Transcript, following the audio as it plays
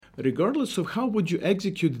regardless of how would you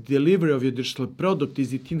execute the delivery of your digital product,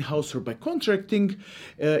 is it in-house or by contracting,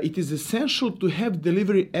 it is essential to have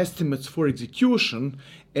delivery estimates for execution,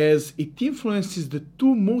 as it influences the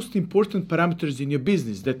two most important parameters in your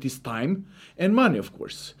business, that is time and money, of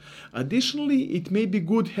course. Additionally, it may be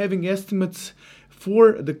good having estimates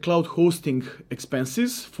for the cloud hosting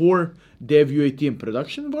expenses for dev, UAT, and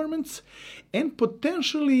production environments, and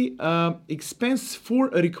potentially expense for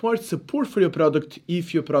a required support for your product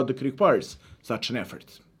if your product requires such an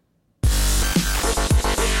effort.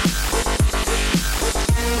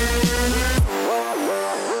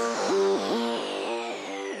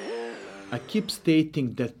 I keep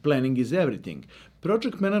stating that planning is everything.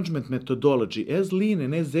 Project management methodology, as lean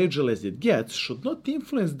and as agile as it gets, should not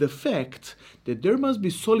influence the fact that there must be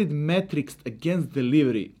solid metrics against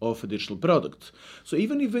delivery of a digital product. So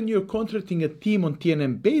even if when you're contracting a team on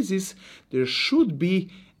T&M basis, there should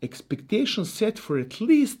be expectations set for at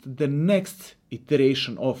least the next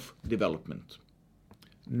iteration of development.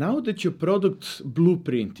 Now that your product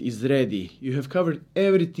blueprint is ready, you have covered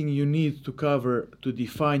everything you need to cover to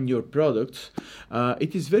define your product.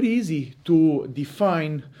 It is very easy to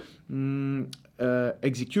define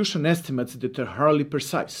execution estimates that are highly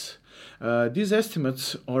precise. These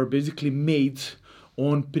estimates are basically made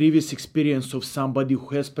on previous experience of somebody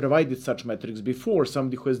who has provided such metrics before,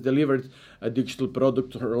 somebody who has delivered a digital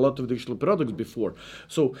product or a lot of digital products before.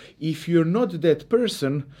 So if you're not that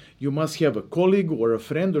person, you must have a colleague or a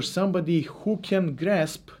friend or somebody who can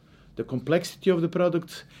grasp the complexity of the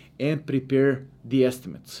product and prepare the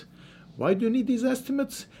estimates. Why do you need these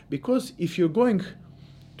estimates? Because if you're going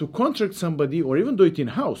to contract somebody or even do it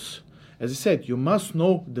in-house, as I said, you must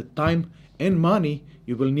know the time and money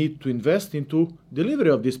you will need to invest into delivery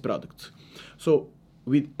of this product. So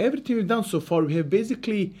with everything we've done so far, we have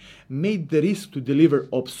basically made the risk to deliver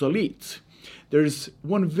obsolete. There's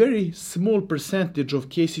one very small percentage of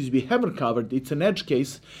cases we haven't covered. It's an edge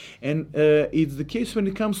case, and it's the case when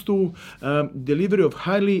it comes to delivery of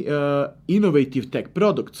highly innovative tech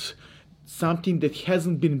products, something that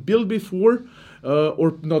hasn't been built before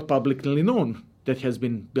or not publicly known that has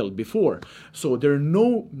been built before. So there are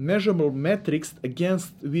no measurable metrics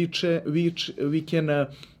against which we can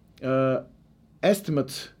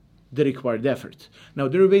estimate the required effort. Now,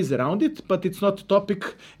 there are ways around it, but it's not a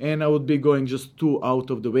topic, and I would be going just too out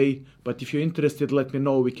of the way. But if you're interested, let me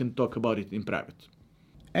know. We can talk about it in private.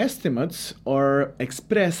 Estimates are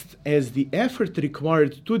expressed as the effort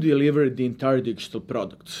required to deliver the entire digital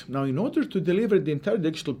product. Now, in order to deliver the entire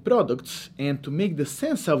digital products and to make the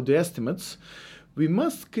sense of the estimates, we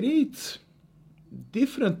must create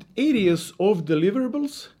different areas of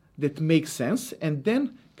deliverables that make sense and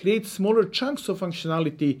then create smaller chunks of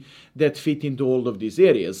functionality that fit into all of these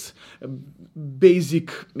areas. A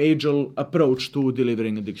basic agile approach to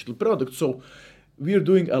delivering a digital product. So we're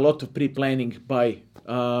doing a lot of pre-planning by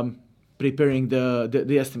preparing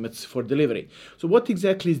the estimates for delivery. So what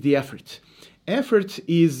exactly is the effort? Effort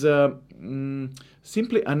is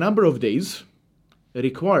simply a number of days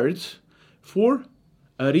required for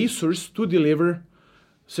a resource to deliver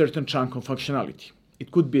certain chunk of functionality.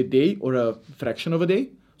 It could be a day or a fraction of a day,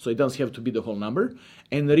 so it doesn't have to be the whole number.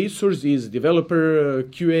 And the resource is developer,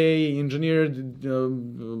 QA, engineer,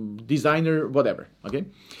 designer, whatever. Okay.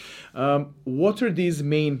 What are these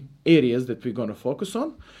main areas that we're going to focus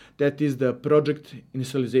on? That is the project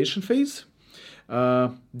initialization phase,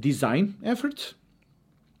 design effort,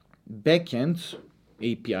 backend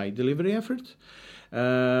API delivery effort,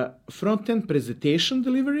 front-end presentation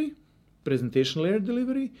layer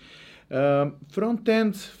delivery,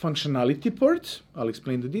 front-end functionality part, I'll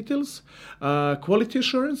explain the details, quality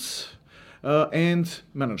assurance, and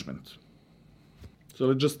management. So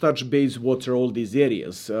let's just touch base what are all these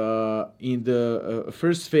areas. In the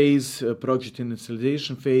first phase, project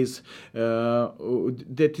initialization phase,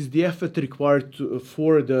 that is the effort required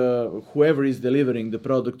for whoever is delivering the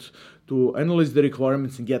product to analyze the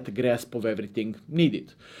requirements and get a grasp of everything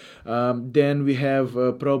needed. Then we have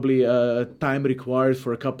probably time required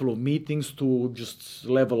for a couple of meetings to just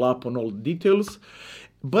level up on all the details.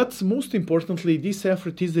 But most importantly, this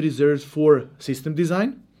effort is reserved for system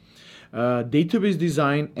design, database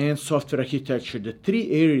design, and software architecture, the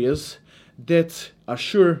three areas that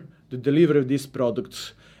assure the delivery of these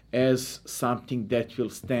products as something that will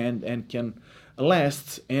stand and can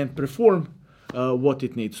last and perform what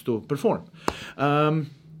it needs to perform.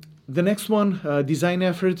 The next one, design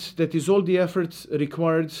effort, that is all the efforts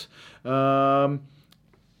required.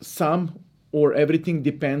 Some or everything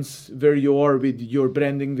depends where you are with your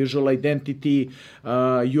branding, visual identity,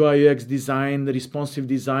 UI UX design, responsive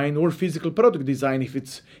design, or physical product design if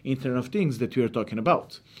it's Internet of Things that we are talking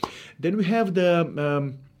about. Then we have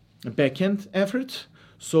the backend effort.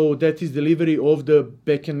 So that is delivery of the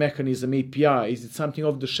backend mechanism API. Is it something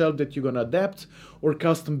off the shelf that you're going to adapt or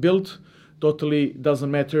custom build? Totally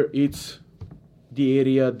doesn't matter. It's the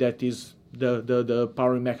area that is the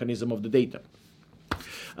powering mechanism of the data.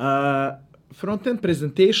 Front-end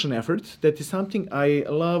presentation effort, that is something I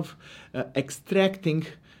love extracting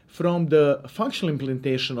from the functional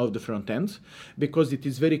implementation of the front end, because it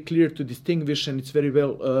is very clear to distinguish and it's very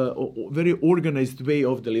very organized way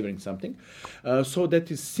of delivering something. So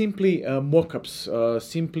that is simply mockups,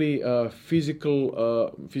 simply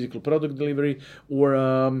physical product delivery, or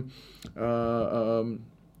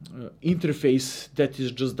interface that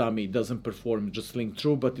is just dummy, doesn't perform, just link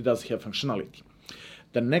through, but it does have functionality.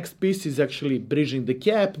 The next piece is actually bridging the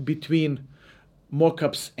gap between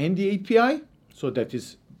mockups and the API. So that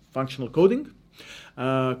is functional coding.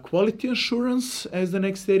 Quality assurance as the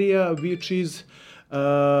next area, which is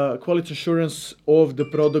quality assurance of the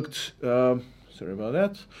product, of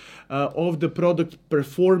the product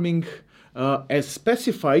performing as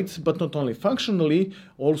specified, but not only functionally,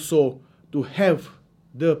 also to have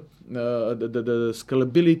the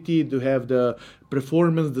scalability, to have the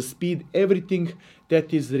performance, the speed, everything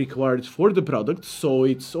that is required for the product. So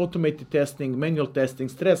it's automated testing, manual testing,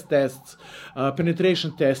 stress tests,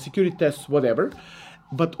 penetration tests, security tests, whatever.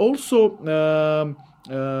 But also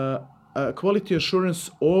quality assurance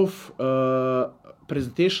of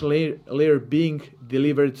presentation layer being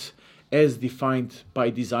delivered as defined by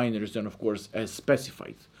designers and, of course, as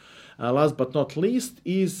specified. Last but not least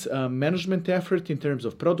is management effort in terms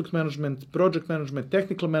of product management, project management,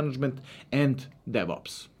 technical management, and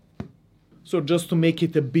DevOps. So just to make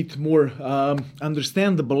it a bit more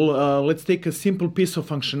understandable, let's take a simple piece of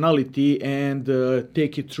functionality and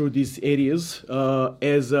take it through these areas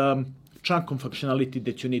as a chunk of functionality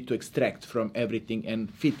that you need to extract from everything and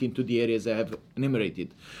fit into the areas I have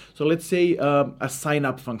enumerated. So let's say a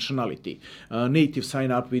sign-up functionality, native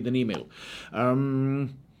sign-up with an email.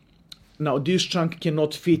 Now, this chunk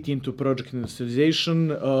cannot fit into project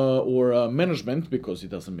initialization or management because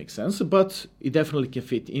it doesn't make sense, but it definitely can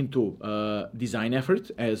fit into design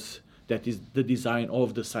effort, as that is the design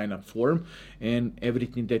of the sign-up form and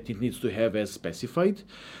everything that it needs to have as specified.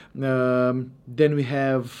 Then we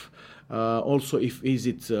have also is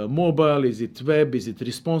it mobile, is it web, is it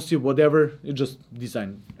responsive, whatever, it's just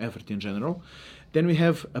design effort in general. Then we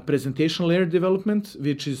have a presentation layer development,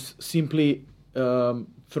 which is simply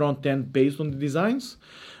front end based on the designs.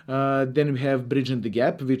 Then we have bridging the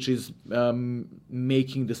gap, which is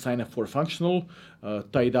making the sign up for functional,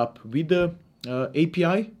 tied up with the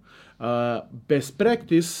API. Best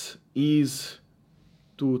practice is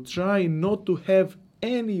to try not to have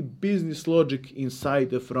any business logic inside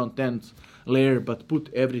the front end layer, but put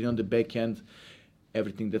everything on the back end,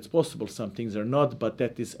 everything that's possible. Some things are not, but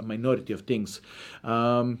that is a minority of things.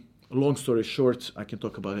 Long story short, I can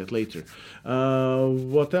talk about it later.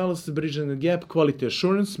 What else? Bridging the gap, quality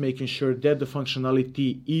assurance, making sure that the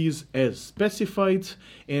functionality is as specified,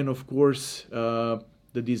 and of course,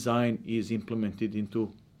 the design is implemented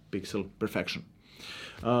into pixel perfection.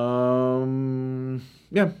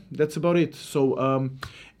 Yeah, that's about it. So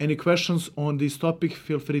any questions on this topic,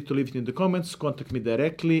 feel free to leave it in the comments, contact me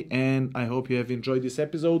directly, and I hope you have enjoyed this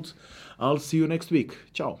episode. I'll see you next week.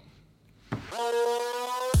 Ciao.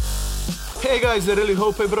 Hey guys, I really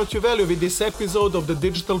hope I brought you value with this episode of the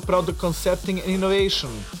Digital Product Concepting and Innovation.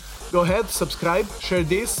 Go ahead, subscribe, share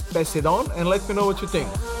this, pass it on, and let me know what you think.